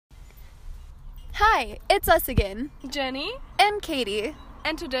Hi, it's us again, Jenny, and Katie.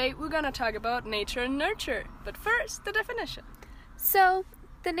 and today we're gonna talk about nature and nurture. But first, the definition. So,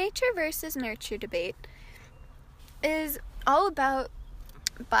 the nature versus nurture debate is all about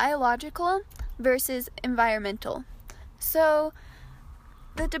biological versus environmental. So,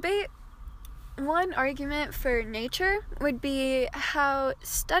 the debate, one argument for nature would be how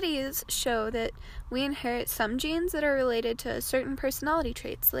studies show that we inherit some genes that are related to certain personality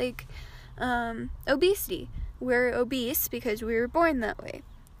traits, like obesity. We're obese because we were born that way.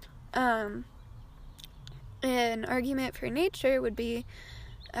 An argument for nature would be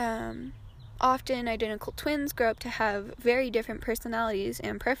often identical twins grow up to have very different personalities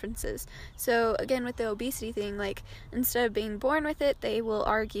and preferences. So again, with the obesity thing, like, instead of being born with it, they will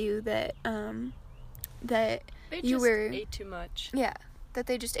argue that that They you just were ate too much. yeah, that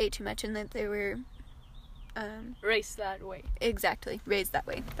they just ate too much and that they were Raised that way. exactly raised that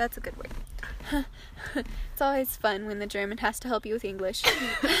way. That's a good word. It's always fun when the German has to help you with English.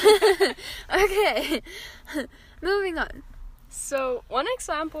 Okay. Moving on. So, one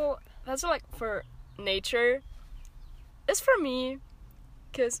example that's like for nature is for me,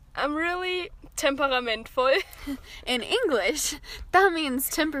 because I'm really temperamentful. In English, that means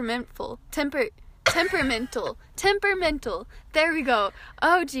temperamental. Temperamental. There we go.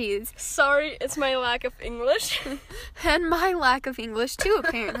 Oh, geez. Sorry, it's my lack of English. And my lack of English, too,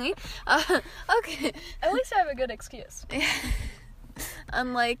 apparently. Okay. At least I have a good excuse.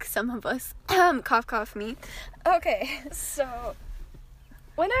 Unlike some of us. Cough, cough, me. Okay. So,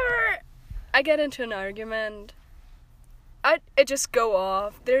 whenever I get into an argument, I just go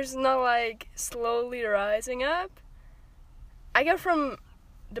off. There's no, like, slowly rising up. I get from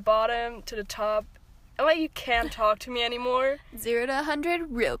the bottom to the top, and, like, you can't talk to me anymore. 0 to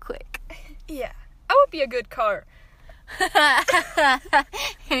 100 real quick. Yeah. I would be a good car.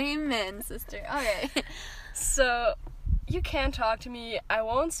 Amen, sister. Okay. So, you can't talk to me. I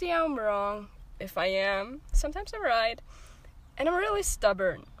won't see I'm wrong. If I am, sometimes I'm right. And I'm really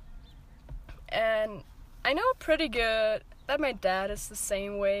stubborn. And I know pretty good that my dad is the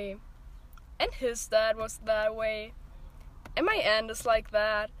same way. And his dad was that way. And my aunt is like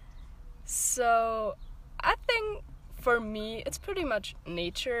that. So, I think for me, it's pretty much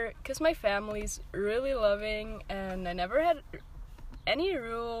nature. Because my family's really loving. And I never had any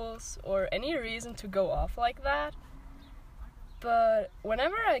rules or any reason to go off like that. But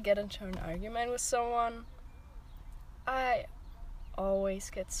whenever I get into an argument with someone, I always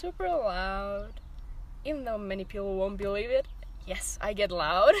get super loud. Even though many people won't believe it, yes, I get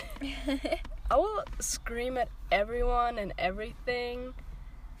loud. I will scream at everyone and everything.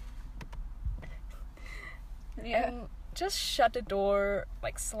 Yeah. And just shut the door,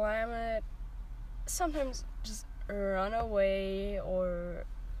 like slam it. Sometimes just run away or...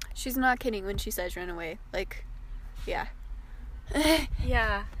 She's not kidding when she says run away. Like, yeah.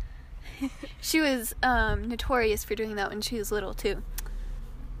 Yeah. She was notorious for doing that when she was little, too.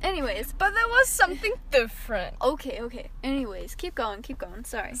 Anyways. But there was something different. Okay. Anyways, keep going.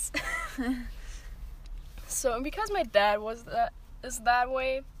 Sorry. So, because my dad is that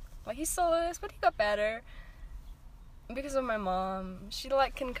way, like, he still is, but he got better. Because of my mom, she,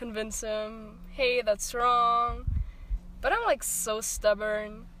 like, can convince him, hey, that's wrong. But I'm, like, so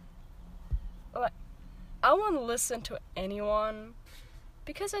stubborn. Like, I won't listen to anyone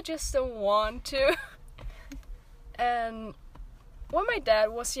because I just don't want to. And when my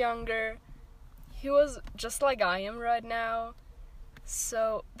dad was younger, he was just like I am right now.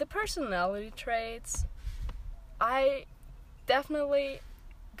 So the personality traits I definitely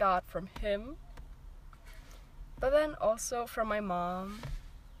got from him, but then also from my mom.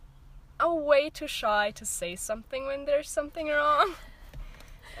 I'm way too shy to say something when there's something wrong.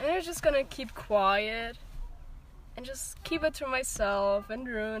 And I'm just gonna keep quiet and just keep it to myself and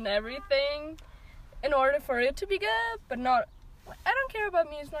ruin everything in order for it to be good, but not... I don't care about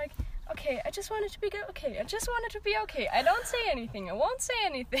me. It's like, okay, I just want it to be good. Okay, I just want it to be okay. I don't say anything. I won't say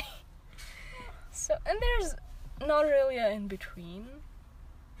anything. So, and there's not really an in-between.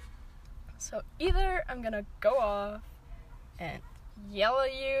 So either I'm gonna go off and yell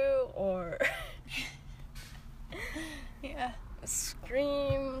at you or... Yeah.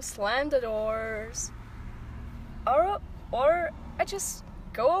 Scream, slam the doors, or I just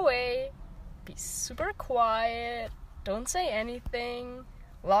go away, be super quiet, don't say anything,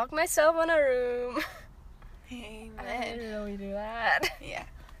 lock myself in a room. Amen. I really do that. Yeah.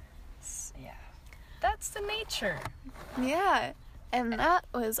 Yeah. That's the nature. Yeah. And that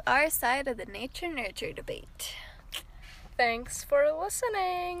was our side of the nature-nurture debate. Thanks for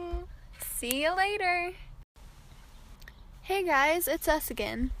listening. See you later. Hey guys, it's us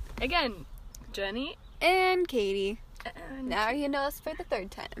again. Again, Jenny. And Katie. And Now you know us for the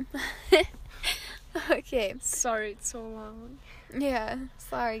third time. Okay. sorry it's so long. Yeah,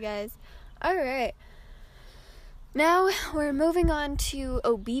 sorry guys. Alright. Now we're moving on to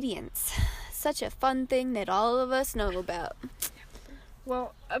obedience. Such a fun thing that all of us know about.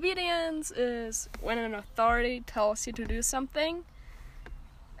 Well, obedience is when an authority tells you to do something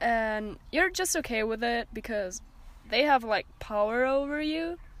and you're just okay with it because they have like power over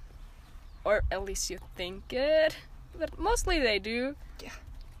you, or at least you think it, but mostly they do. Yeah.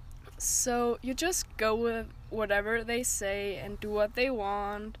 So you just go with whatever they say and do what they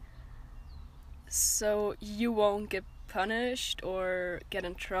want, so you won't get punished or get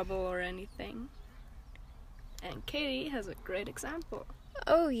in trouble or anything. And Katie has a great example.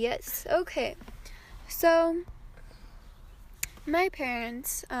 Oh, yes. Okay. So, my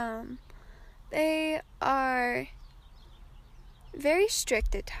parents, they are very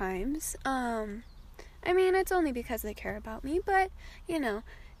strict at times. I mean, it's only because they care about me, but, you know,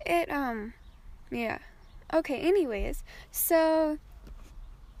 yeah. Okay, anyways, so,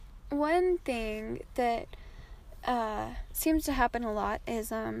 one thing that, seems to happen a lot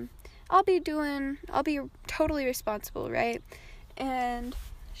is, I'll be totally responsible, right? And,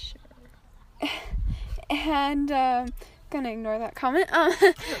 Sure. and, gonna ignore that comment.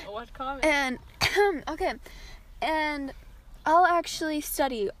 What comment? And, okay, and I'll actually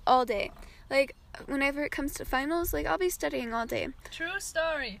study all day. Like, whenever it comes to finals, like, I'll be studying all day. True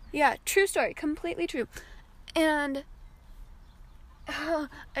story. Yeah, true story, completely true. And,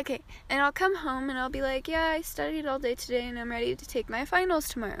 okay, and I'll come home and I'll be like, yeah, I studied all day today and I'm ready to take my finals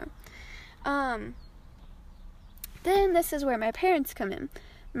tomorrow. Then this is where my parents come in.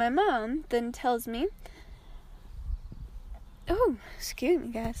 My mom then tells me, oh, excuse me,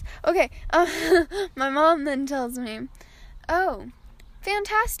 guys. Okay, my mom then tells me, oh,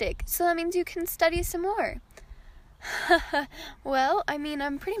 fantastic. So that means you can study some more. Well, I mean,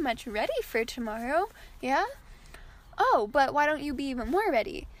 I'm pretty much ready for tomorrow, yeah? Oh, but why don't you be even more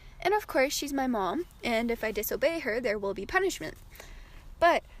ready? And of course, she's my mom, and if I disobey her, there will be punishment.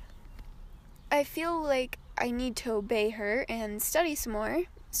 But I feel like I need to obey her and study some more,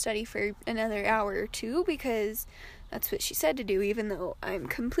 study for another hour or two, because that's what she said to do, even though I'm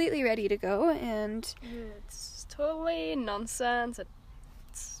completely ready to go, and It's totally nonsense.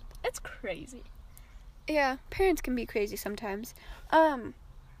 It's crazy. yeah, parents can be crazy sometimes.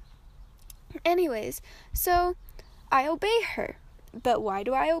 Anyways, so I obey her. But why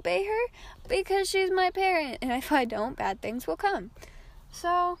do I obey her? Because she's my parent, and if I don't, bad things will come.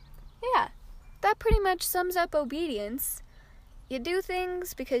 So, yeah, that pretty much sums up obedience. You do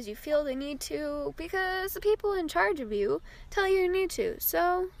things because you feel the need to, because the people in charge of you tell you you need to.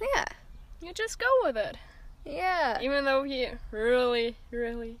 So, yeah. You just go with it. Yeah. Even though you really,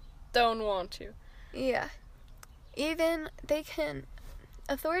 really don't want to. Yeah. Even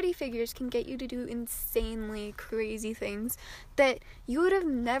authority figures can get you to do insanely crazy things that you would have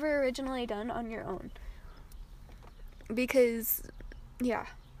never originally done on your own. Because, yeah.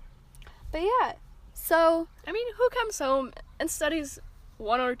 But yeah, so... I mean, who comes home and studies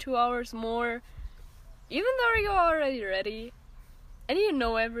 1 or 2 hours more, even though you're already ready, and you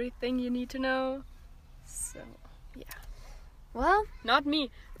know everything you need to know? So, yeah. Well... Not me.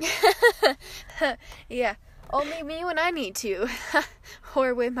 Yeah. Only me when I need to.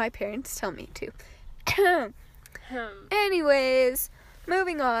 Or when my parents tell me to. Anyways,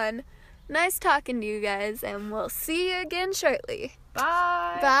 moving on. Nice talking to you guys, and we'll see you again shortly.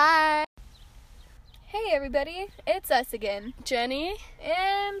 Bye. Bye. Hey everybody, it's us again. Jenny.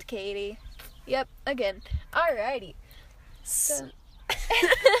 And Katie. Yep, again. Alrighty. So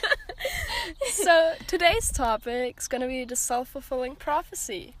today's topic's gonna be the self-fulfilling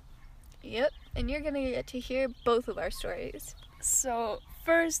prophecy. Yep, and you're gonna get to hear both of our stories. So,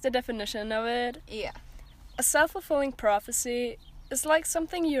 first, the definition of it. Yeah. A self-fulfilling prophecy is like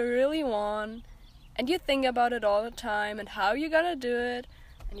something you really want, and you think about it all the time, and how you're gonna do it,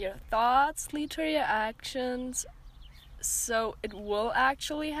 and your thoughts lead to your actions, so it will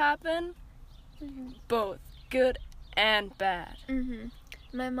actually happen, both good and bad.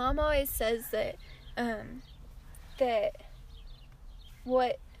 My mom always says that,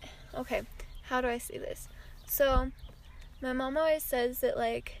 okay, how do I say this? So, my mom always says that,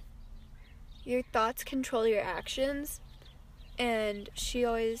 like, your thoughts control your actions, and she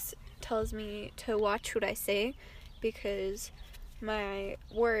always tells me to watch what I say, because my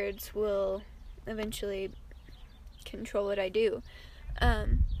words will eventually control what I do.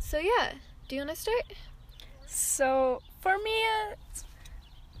 So yeah, do you want to start? So, for me,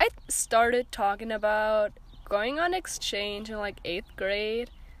 I started talking about going on exchange in, like, 8th grade,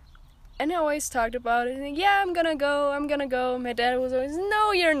 And I always talked about it. And yeah, I'm gonna go. My dad was always,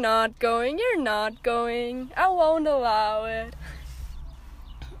 no, you're not going. I won't allow it.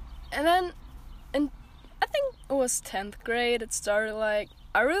 And then, I think it was 10th grade, it started like,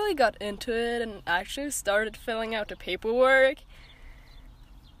 I really got into it and actually started filling out the paperwork.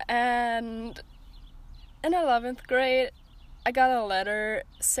 And in 11th grade, I got a letter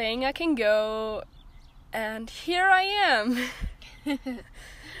saying I can go, and here I am.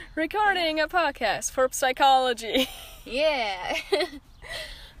 Recording a podcast for psychology. Yeah.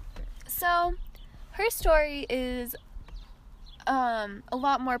 So, her story is a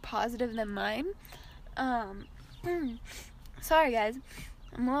lot more positive than mine. Sorry guys,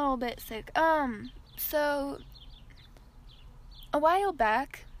 I'm a little bit sick. So a while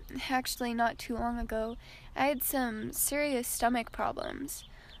back, actually not too long ago, I had some serious stomach problems.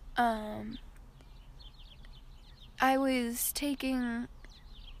 I was taking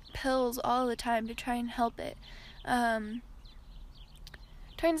pills all the time to try and help it. Turns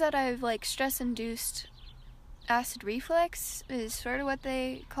out I have like stress-induced acid reflux is sort of what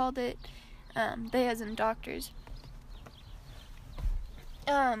they called it. They as in doctors.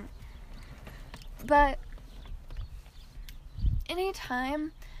 But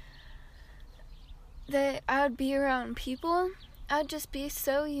anytime that I would be around people, I'd just be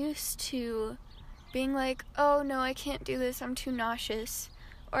so used to being like, oh no, I can't do this, I'm too nauseous.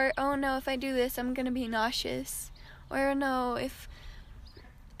 Or, oh no, if I do this, I'm gonna be nauseous. Or, no, if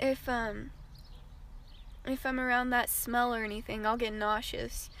I'm around that smell or anything, I'll get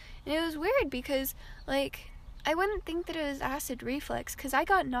nauseous. And it was weird because, like, I wouldn't think that it was acid reflux because I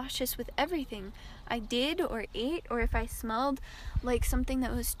got nauseous with everything I did or ate, or if I smelled like something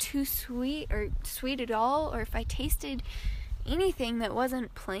that was too sweet or sweet at all, or if I tasted anything that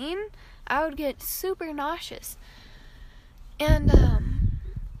wasn't plain, I would get super nauseous.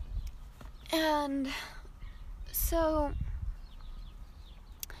 And so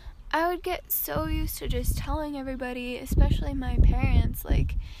I would get so used to just telling everybody, especially my parents,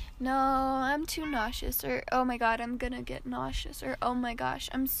 like, no, I'm too nauseous, or oh my god, I'm gonna get nauseous, or oh my gosh,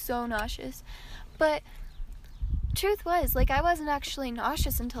 I'm so nauseous. But truth was, like, I wasn't actually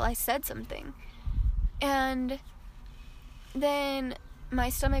nauseous until I said something. And then my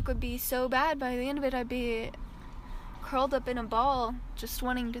stomach would be so bad, by the end of it, I'd be curled up in a ball, just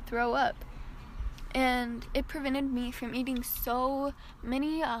wanting to throw up. And it prevented me from eating so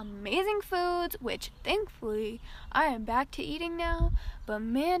many amazing foods, which thankfully I am back to eating now. But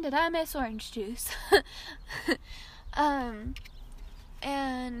man, did I miss orange juice.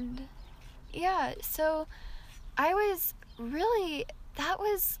 And yeah, so I was really, that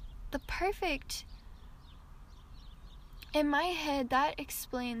was the perfect, in my head, that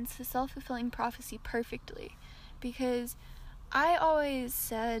explains the self-fulfilling prophecy perfectly. Because I always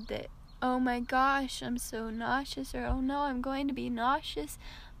said that, oh my gosh, I'm so nauseous, or oh no, I'm going to be nauseous.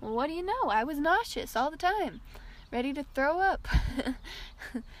 Well, what do you know? I was nauseous all the time, ready to throw up.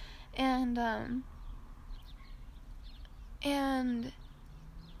 And I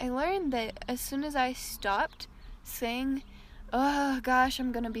learned that as soon as I stopped saying, oh gosh,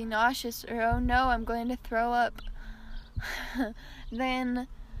 I'm going to be nauseous, or oh no, I'm going to throw up, then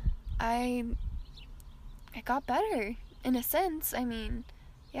I got better, in a sense. I mean,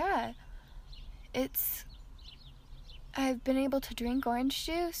 yeah. I've been able to drink orange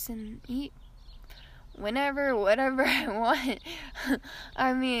juice and eat whenever, whatever I want.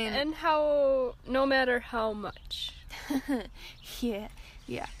 I mean... And no matter how much. Yeah.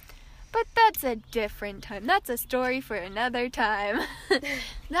 But that's a different time. That's a story for another time.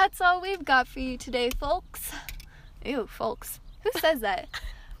 That's all we've got for you today, folks. Ew, folks. Who says that?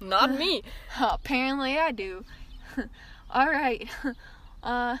 Not me. Apparently I do. Alright.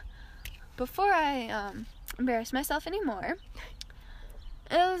 Before I embarrass myself anymore,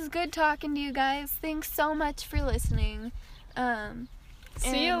 it was good talking to you guys. Thanks so much for listening.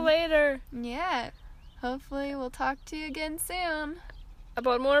 See you later. Yeah. Hopefully we'll talk to you again soon.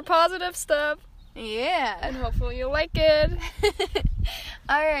 About more positive stuff. Yeah. And hopefully you'll like it.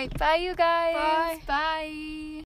 Alright, bye you guys. Bye. Bye.